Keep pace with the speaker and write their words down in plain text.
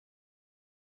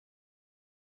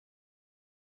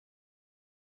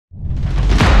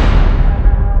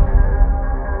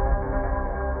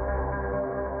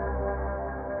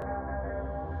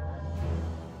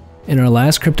In our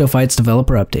last CryptoFights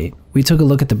developer update, we took a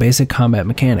look at the basic combat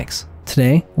mechanics.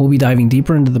 Today, we'll be diving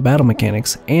deeper into the battle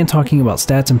mechanics and talking about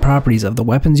stats and properties of the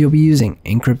weapons you'll be using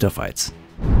in CryptoFights.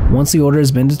 Once the order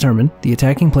has been determined, the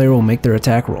attacking player will make their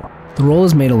attack roll. The roll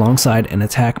is made alongside an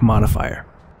attack modifier.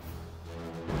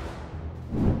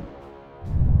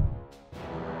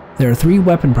 There are 3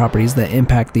 weapon properties that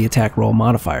impact the attack roll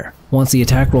modifier. Once the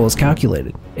attack roll is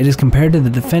calculated, it is compared to the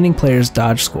defending player's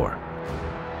dodge score.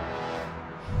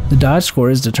 The dodge score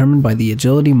is determined by the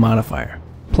agility modifier,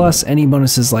 plus any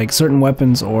bonuses like certain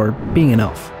weapons or being an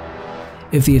elf.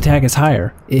 If the attack is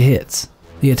higher, it hits.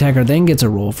 The attacker then gets a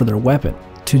roll for their weapon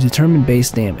to determine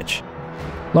base damage.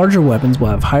 Larger weapons will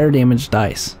have higher damage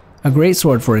dice. A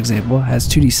greatsword, for example, has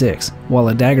 2d6, while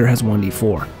a dagger has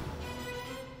 1d4.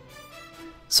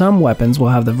 Some weapons will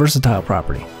have the versatile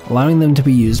property, allowing them to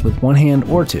be used with one hand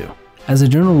or two. As a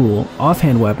general rule,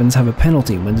 offhand weapons have a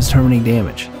penalty when determining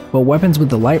damage, but weapons with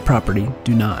the light property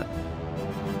do not.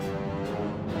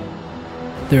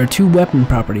 There are 2 weapon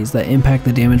properties that impact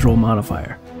the damage roll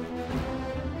modifier.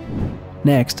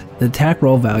 Next, the attack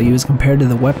roll value is compared to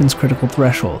the weapon's critical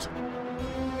threshold.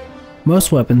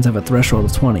 Most weapons have a threshold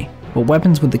of 20, but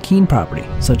weapons with the keen property,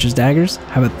 such as daggers,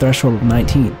 have a threshold of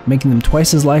 19, making them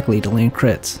twice as likely to land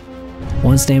crits.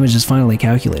 Once damage is finally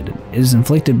calculated, it is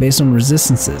inflicted based on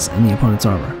resistances in the opponent's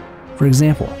armor. For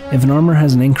example, if an armor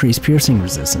has an increased piercing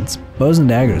resistance, bows and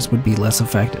daggers would be less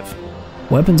effective.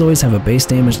 Weapons always have a base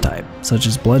damage type, such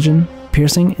as bludgeon,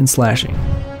 piercing, and slashing.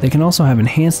 They can also have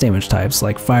enhanced damage types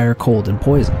like fire, cold, and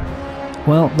poison.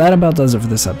 Well, that about does it for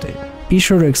this update. Be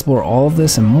sure to explore all of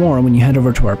this and more when you head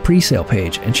over to our pre-sale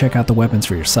page and check out the weapons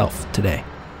for yourself today.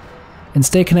 And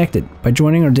stay connected by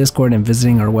joining our Discord and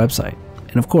visiting our website.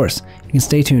 And of course, you can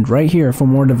stay tuned right here for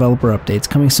more developer updates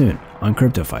coming soon on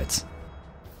CryptoFights.